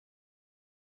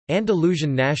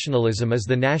Andalusian nationalism is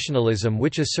the nationalism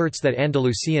which asserts that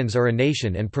Andalusians are a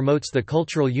nation and promotes the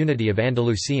cultural unity of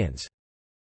Andalusians.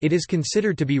 It is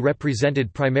considered to be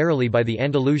represented primarily by the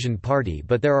Andalusian Party,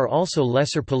 but there are also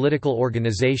lesser political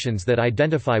organizations that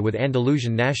identify with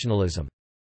Andalusian nationalism.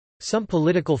 Some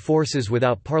political forces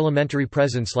without parliamentary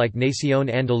presence like Nación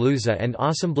Andaluza and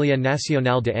Asamblea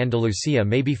Nacional de Andalucía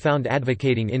may be found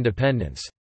advocating independence.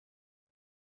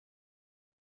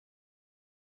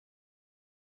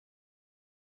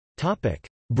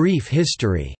 Brief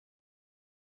history.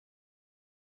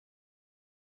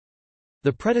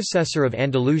 The predecessor of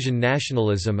Andalusian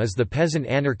nationalism is the peasant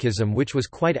anarchism, which was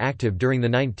quite active during the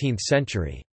 19th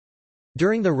century.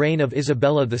 During the reign of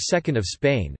Isabella II of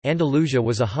Spain, Andalusia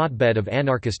was a hotbed of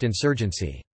anarchist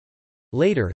insurgency.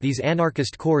 Later, these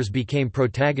anarchist corps became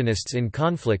protagonists in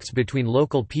conflicts between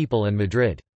local people and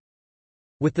Madrid.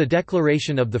 With the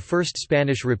declaration of the First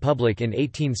Spanish Republic in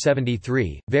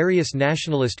 1873, various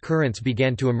nationalist currents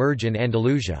began to emerge in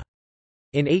Andalusia.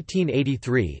 In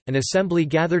 1883, an assembly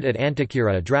gathered at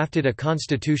Antequera drafted a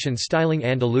constitution styling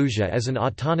Andalusia as an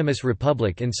autonomous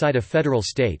republic inside a federal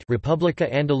state,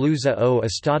 República Andaluza o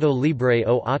Estado Libre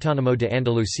o Autónomo de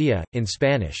Andalucía, in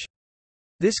Spanish.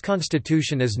 This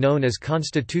constitution is known as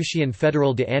Constitución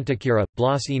Federal de Antequera.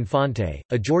 Blas Infante,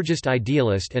 a Georgist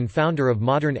idealist and founder of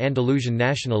modern Andalusian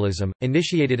nationalism,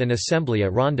 initiated an assembly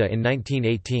at Ronda in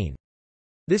 1918.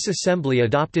 This assembly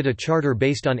adopted a charter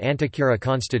based on Antequera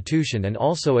constitution and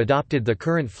also adopted the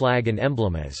current flag and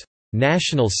emblem as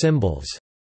national symbols.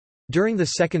 During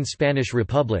the Second Spanish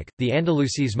Republic, the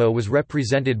Andalucismo was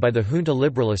represented by the Junta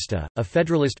Liberalista, a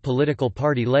federalist political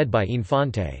party led by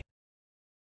Infante.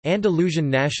 Andalusian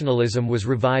nationalism was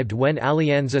revived when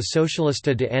Alianza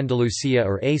Socialista de Andalucía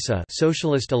or ASA,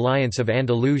 Socialist Alliance of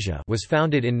Andalusia, was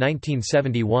founded in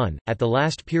 1971, at the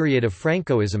last period of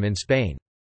Francoism in Spain.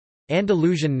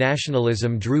 Andalusian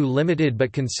nationalism drew limited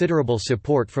but considerable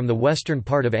support from the western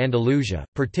part of Andalusia,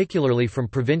 particularly from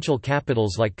provincial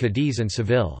capitals like Cadiz and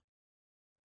Seville.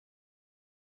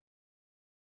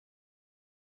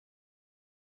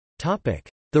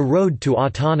 The road to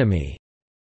autonomy.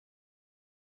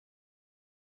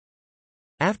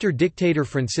 After dictator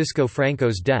Francisco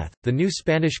Franco's death, the new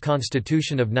Spanish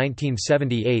Constitution of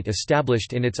 1978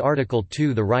 established in its Article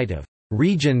 2 the right of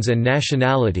regions and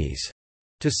nationalities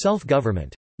to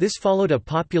self-government. This followed a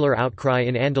popular outcry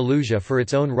in Andalusia for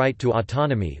its own right to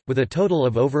autonomy, with a total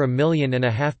of over 1.5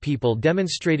 million people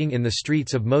demonstrating in the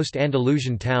streets of most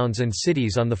Andalusian towns and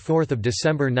cities on 4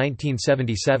 December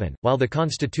 1977, while the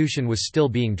constitution was still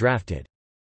being drafted.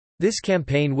 This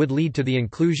campaign would lead to the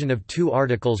inclusion of 2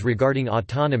 articles regarding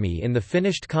autonomy in the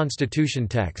finished constitution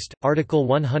text, Article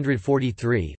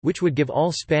 143, which would give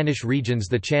all Spanish regions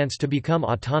the chance to become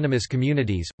autonomous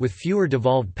communities, with fewer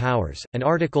devolved powers, and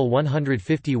Article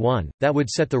 151, that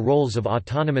would set the roles of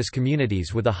autonomous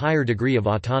communities with a higher degree of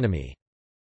autonomy.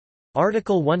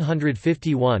 Article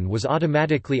 151 was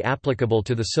automatically applicable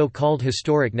to the so-called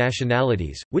historic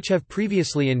nationalities, which have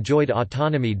previously enjoyed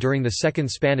autonomy during the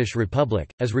Second Spanish Republic,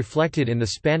 as reflected in the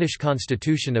Spanish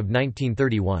Constitution of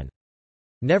 1931.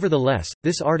 Nevertheless,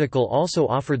 this article also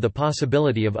offered the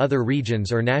possibility of other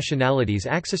regions or nationalities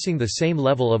accessing the same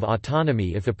level of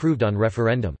autonomy if approved on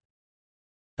referendum.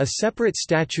 A separate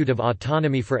Statute of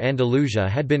Autonomy for Andalusia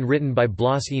had been written by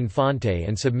Blas Infante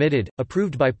and submitted,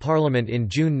 approved by Parliament in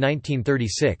June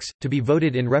 1936, to be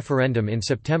voted in referendum in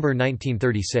September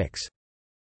 1936.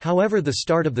 However, the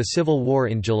start of the civil war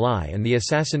in July and the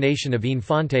assassination of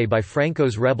Infante by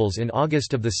Franco's rebels in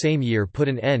August of the same year put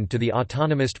an end to the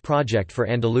autonomist project for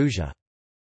Andalusia.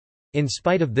 In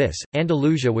spite of this,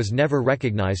 Andalusia was never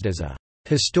recognized as a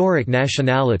historic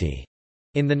nationality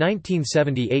in the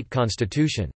 1978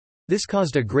 constitution. This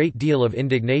caused a great deal of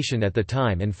indignation at the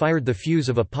time and fired the fuse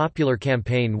of a popular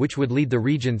campaign which would lead the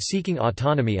region seeking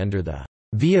autonomy under the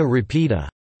Via Rapida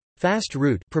fast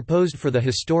route proposed for the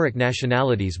historic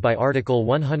nationalities by Article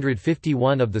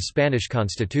 151 of the Spanish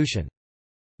Constitution.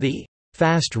 The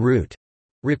fast route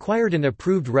required an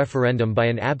approved referendum by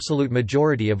an absolute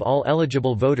majority of all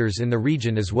eligible voters in the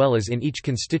region as well as in each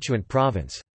constituent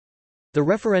province. The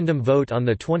referendum vote on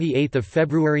 28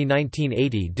 February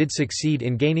 1980 did succeed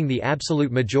in gaining the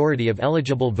absolute majority of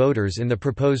eligible voters in the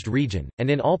proposed region, and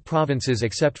in all provinces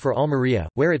except for Almería,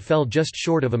 where it fell just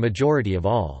short of a majority of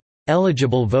all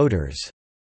eligible voters.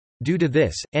 Due to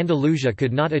this, Andalusia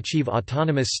could not achieve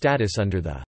autonomous status under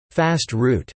the fast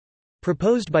route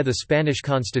proposed by the Spanish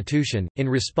Constitution. In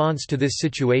response to this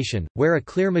situation, where a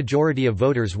clear majority of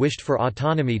voters wished for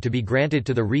autonomy to be granted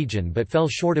to the region but fell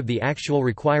short of the actual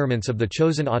requirements of the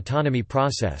chosen autonomy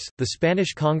process, the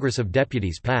Spanish Congress of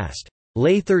Deputies passed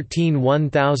Ley 13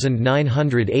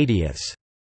 1980,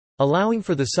 allowing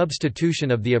for the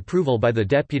substitution of the approval by the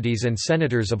deputies and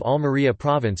senators of Almería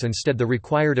province instead the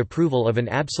required approval of an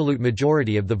absolute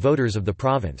majority of the voters of the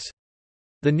province.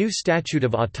 The new Statute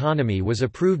of Autonomy was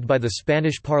approved by the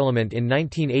Spanish Parliament in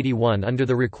 1981 under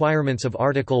the requirements of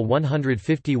Article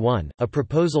 151. A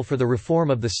proposal for the reform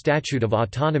of the Statute of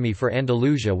Autonomy for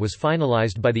Andalusia was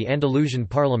finalized by the Andalusian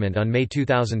Parliament on May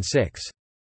 2006.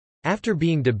 After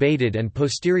being debated and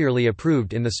posteriorly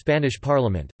approved in the Spanish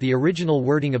Parliament, the original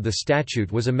wording of the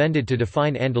statute was amended to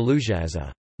define Andalusia as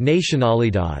a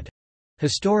nacionalidad,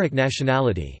 historic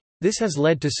nationality. This has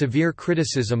led to severe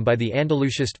criticism by the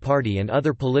Andalusist Party and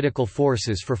other political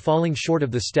forces for falling short of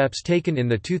the steps taken in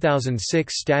the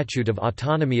 2006 Statute of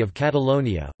Autonomy of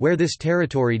Catalonia, where this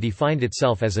territory defined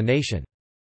itself as a nation.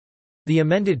 The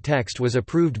amended text was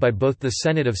approved by both the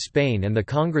Senate of Spain and the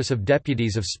Congress of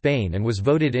Deputies of Spain and was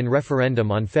voted in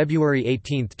referendum on February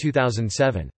 18,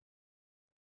 2007.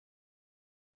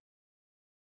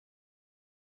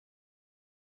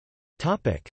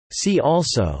 See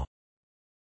also: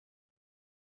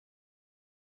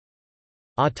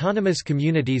 Autonomous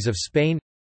Communities of Spain,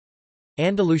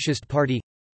 Andalusist Party,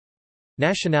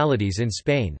 Nationalities in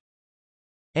Spain,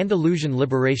 Andalusian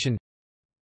Liberation,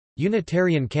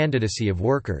 Unitarian candidacy of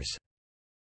workers.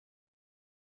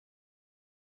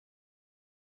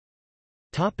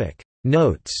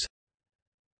 Notes.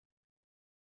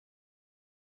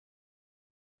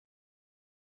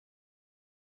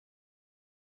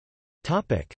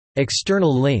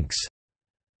 External links.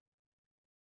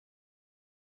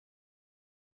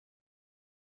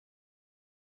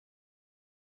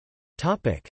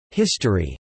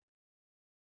 History.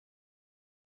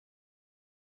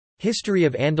 History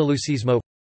of Andalusismo.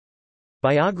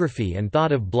 Biography and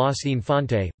thought of Blas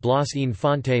Infante, Blas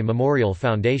Infante Memorial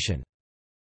Foundation.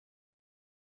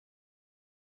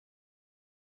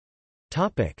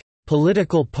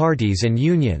 Political parties and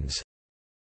unions.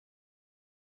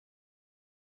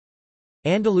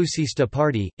 Andalusista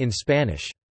Party, in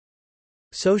Spanish.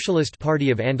 Socialist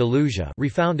Party of Andalusia,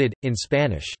 refounded, in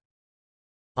Spanish.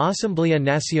 Asamblea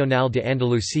Nacional de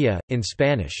Andalucía, in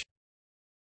Spanish.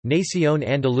 Nación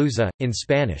Andaluza, in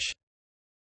Spanish.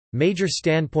 Major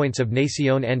standpoints of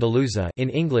Nación Andaluza, in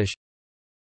English.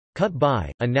 Cut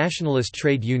by, a nationalist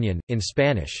trade union, in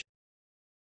Spanish.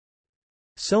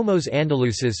 Somos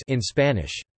Andaluces, in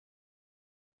Spanish.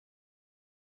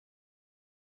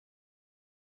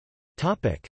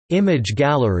 Image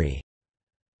gallery.